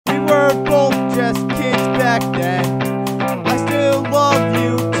were both just kids back then. I still love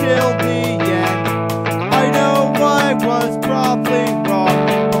you till the end. I know I was probably wrong.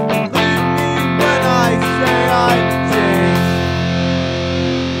 Believe me when I say I've changed.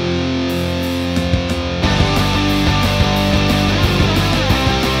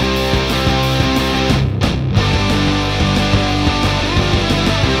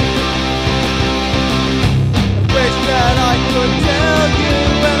 I wish that I could tell you,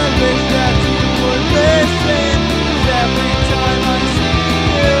 and I wish that you would listen. 'Cause every time I see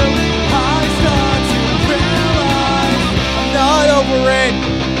you, I start to realize I'm not over it.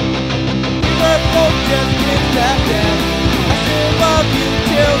 We were both just kids back then. I still love you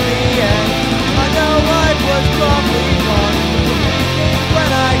till the end. I know I was probably wrong. Believe me when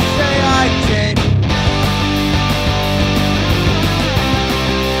I say I changed.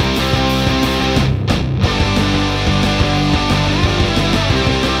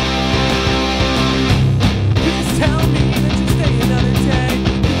 Tell me that you stay another day.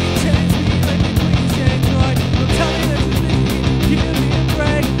 You can change me like you please change right. Don't tell me that you're busy, give me a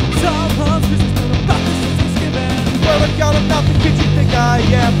break. It's all love's Christmas, not about this Thanksgiving. Well, I got enough to kid you think I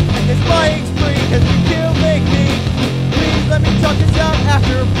am. And this lying spree has been killing me. Please let me talk this out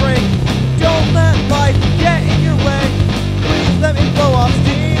after a break. Don't let life get in your way. Please let me blow off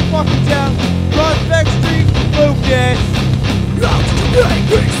steam walking down Prospect Street. Focus. Out to the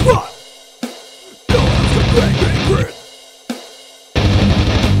great spot. No, that's the great.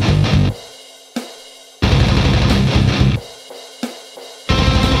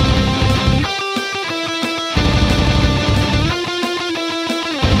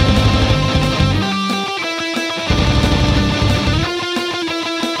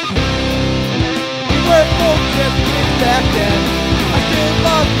 We were both just kids back then. I still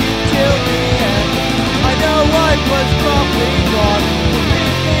love you till the end. I know I was probably wrong.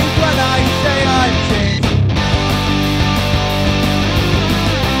 Believe me when I say I've changed.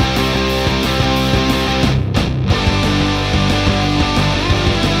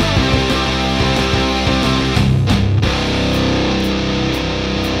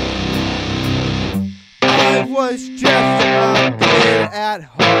 I was just a kid at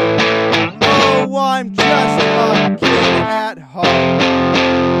heart. Oh, I'm just a kid at heart.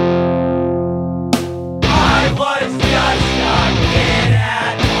 I was just a kid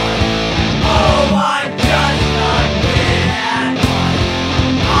at heart. Oh, I'm just a kid at heart.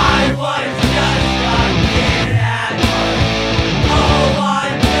 I was just a kid at heart. Oh,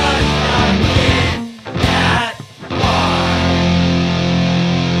 I'm just a kid at heart.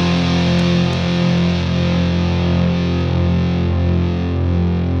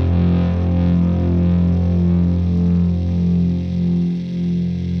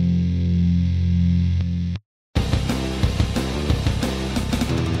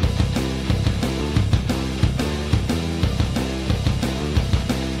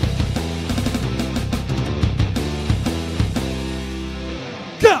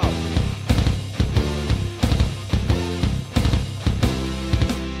 Go!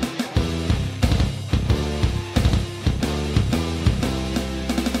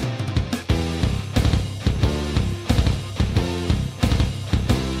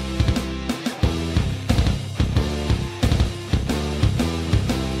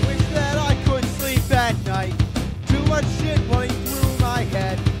 Wish that I could sleep at night. Too much shit running through my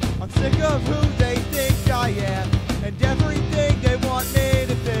head. I'm sick of who they think I am and everything they want me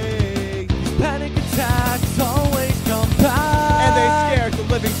to be. These panic attacks always come back. And they scared the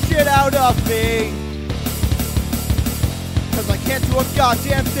living shit out of me. 'Cause I can't do a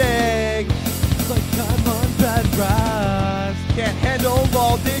goddamn thing. Like I'm on bed rest. Can't handle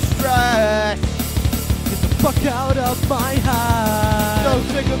all this stress. Get the fuck out of my head. So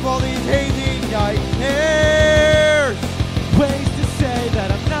sick of all these hazy nightmares. Ways to say that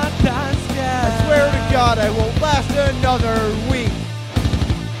I'm not that scared. I swear to God I won't last another week.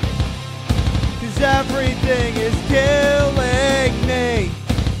 'Cause everything is killing me.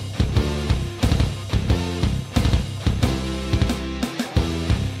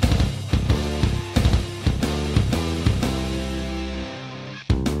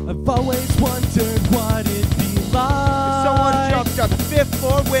 I've always wondered what it'd be like. Someone jumped out the 5th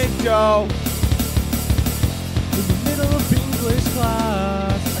floor window. In the middle of English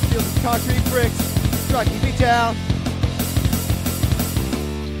class. I feel the concrete bricks striking me down.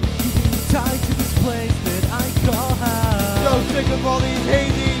 Keeping me tied to this place that I call house. So sick of all these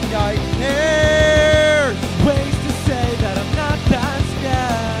hazy nightmares. Ways to say that I'm not that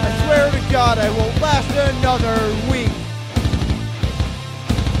scared. I swear to God I won't last another week.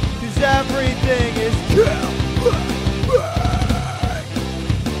 'Cause everything is killing me.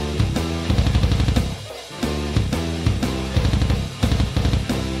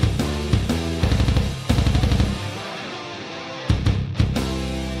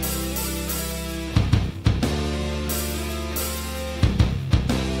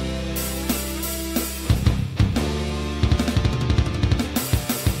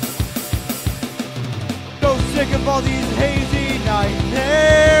 of all these hazy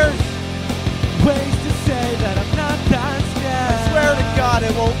nightmares. Ways to say that I'm not that scared. I swear to God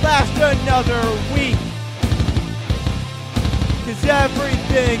it won't last another week, 'cause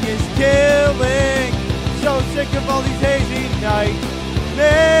everything is killing. So sick of all these hazy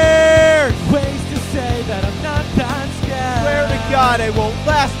nightmares. Ways to say that I'm not that scared. I swear to God it won't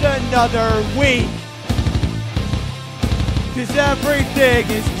last another week, 'cause everything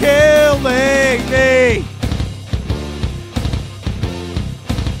is killing me.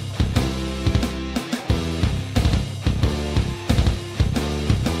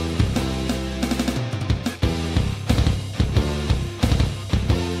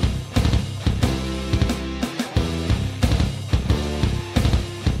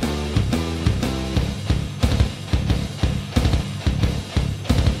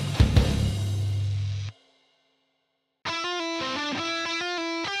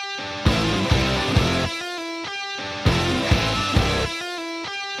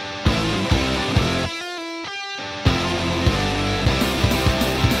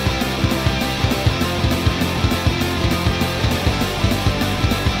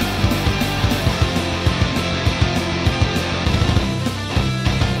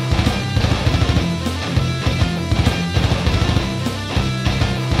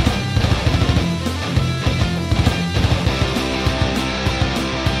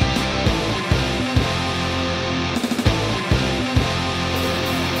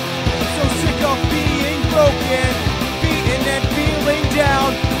 Beaten and feeling down.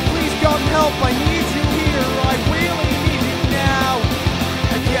 Please come help, I need you here. I really need you now.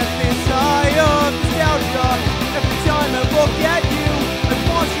 I get this high up, nostalgia. Every time I look at you, I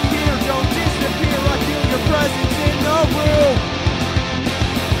want you here. Don't disappear, I feel your presence in the room.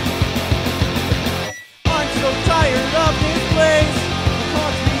 I'm so tired of this place. It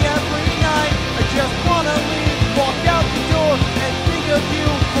haunts me every night. I just wanna leave, walk out the door, and think of you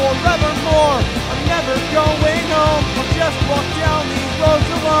forevermore. I'm never going home, I'll just walk down these roads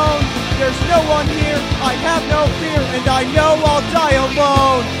alone. There's no one here, I have no fear, and I know I'll die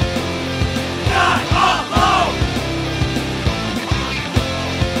alone. Not alone!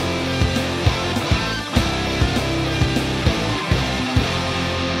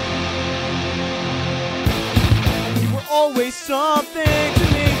 You were always something to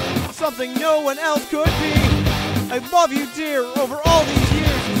me, something no one else could be. I love you, dear, over all these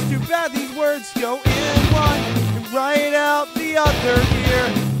years. It's too bad these words go in one and right out the other ear.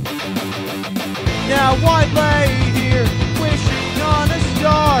 Now I lay here, wishing on a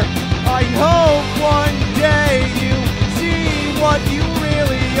star. I hope one day you see what you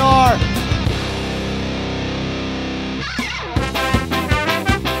really are.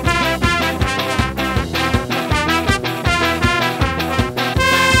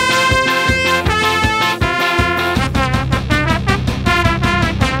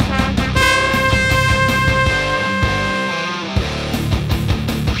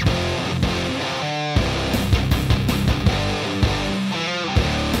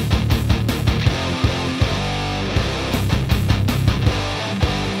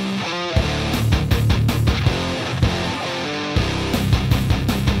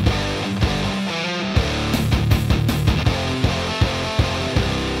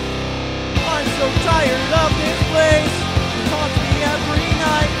 So tired of this place, it haunts me every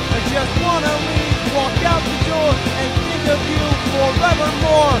night. I just wanna leave, walk out the door, and think of you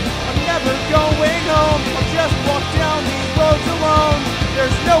forevermore. I'm never going home, I'll just walk down these roads alone.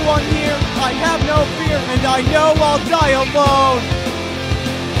 There's no one here, I have no fear, and I know I'll die alone.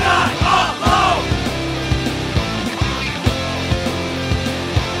 Not alone!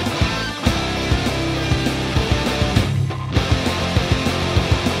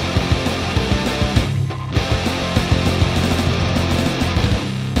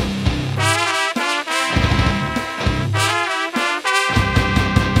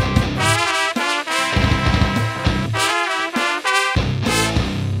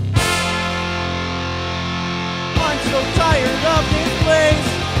 So tired of this place,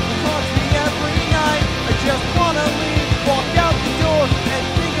 it haunts me every night. I just wanna leave, walk out the door, and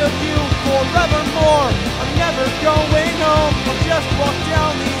think of you forevermore. I'm never going home, I'll just walk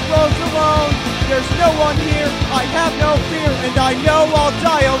down these roads alone. There's no one here, I have no fear, and I know I'll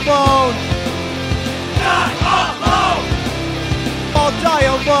die alone. Not alone! I'll die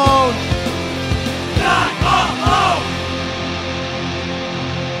alone. Not alone!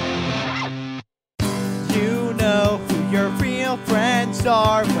 You know who your real friends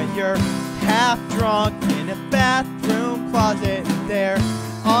are when you're half drunk in a bathroom closet. There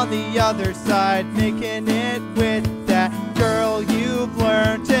on the other side, making it with that girl you've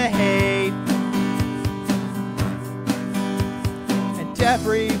learned to hate.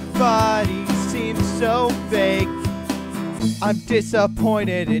 everybody seems so fake. I'm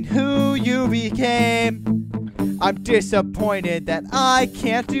disappointed in who you became. I'm disappointed that I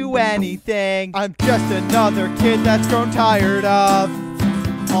can't do anything. I'm just another kid that's grown tired of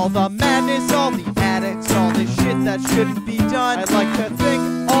all the madness, all the addicts, all this shit that shouldn't be done. I'd like to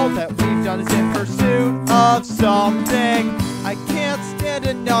think all that we've done is in pursuit of something. I can't stand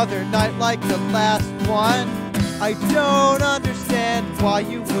another night like the last one. I don't understand why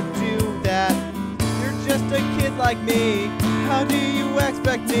you would do that. You're just a kid like me. How do you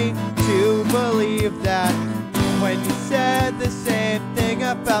expect me to believe that? When you said the same thing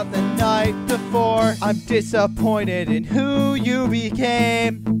about the night before. I'm disappointed in who you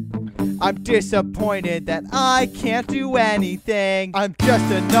became. I'm disappointed that I can't do anything. I'm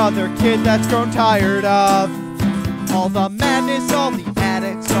just another kid that's grown tired of all the madness, all the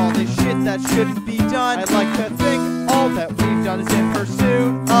addicts, all this shit that shouldn't be done. I'd like to think all that we've done is in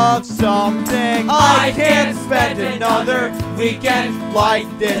pursuit of something. I can't spend another weekend like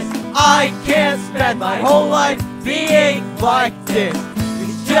this. I can't spend my whole life being like this.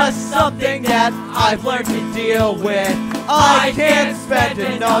 It's just something that I've learned to deal with. I can't spend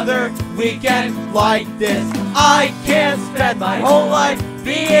another weekend like this. I can't spend my whole life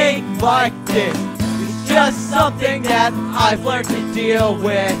being like this. It's just something that I've learned to deal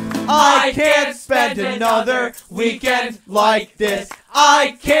with. I can't spend another weekend like this.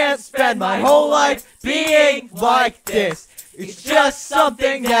 I can't spend my whole life being like this. It's just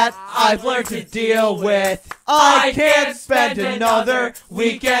something that I've learned to deal with. I can't spend another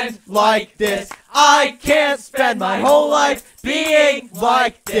weekend like this. I can't spend my whole life being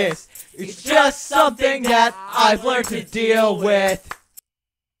like this. It's just something that I've learned to deal with.